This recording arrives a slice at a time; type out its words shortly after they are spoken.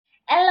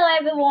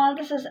everyone,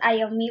 this is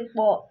Ayami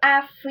for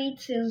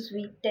Afri-Tunes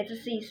with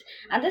 36,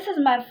 and this is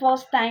my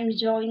first time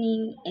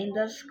joining in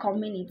this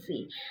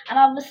community. And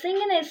I'll be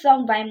singing a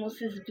song by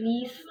Moses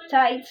Bliss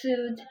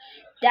titled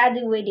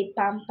Daddy with the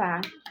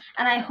Pamper.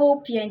 And I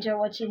hope you enjoy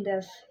watching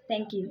this.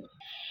 Thank you.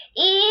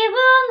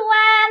 Even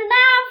when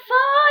I'm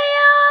for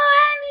you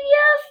and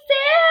you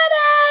still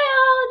I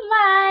hold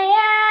my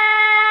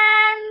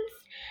hands,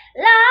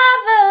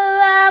 lover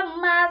of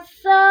my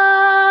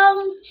soul,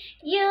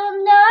 you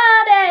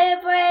know they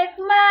break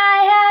my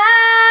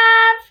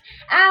heart.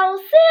 I'll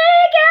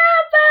sing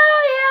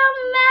about your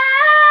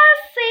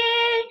mercy,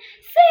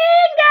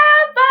 sing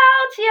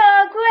about your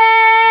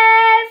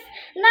grace.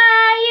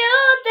 Now you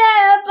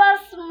there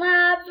bust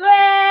my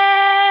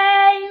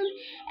brain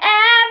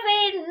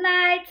every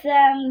night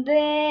and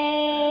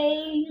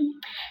day.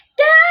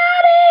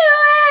 Daddy,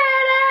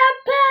 where the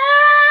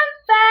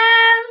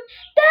pamper,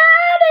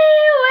 Daddy,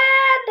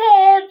 where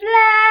they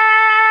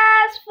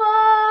bless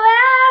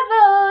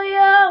forever.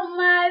 You're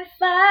my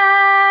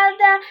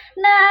father.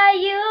 Now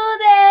you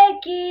they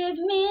give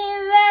me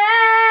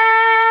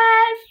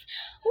rest.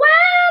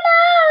 When I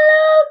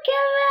look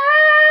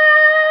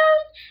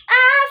around, I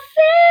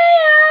see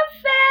your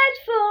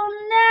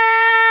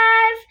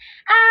faithfulness.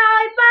 I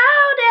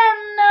bow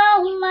down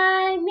on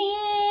my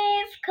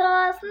knees,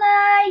 'cause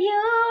now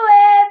you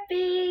will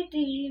be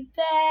the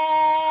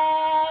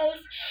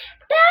best.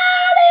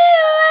 Daddy,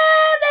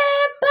 where they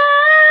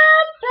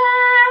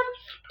pamper,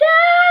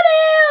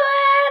 Daddy,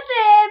 where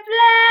they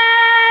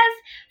bless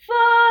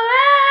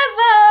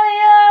forever.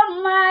 You're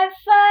my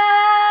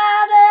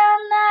father,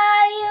 now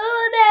you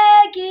they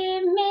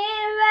give me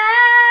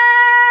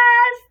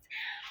rest.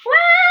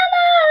 When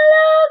I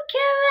look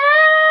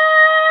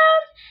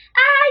around, I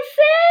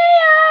see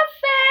your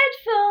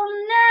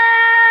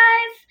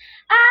faithfulness.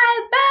 I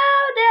bow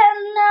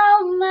down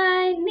on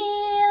my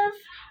knees,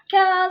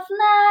 'cause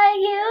now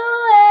you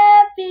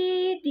will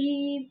be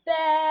the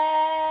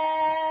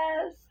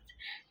best.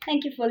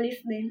 Thank you for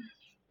listening.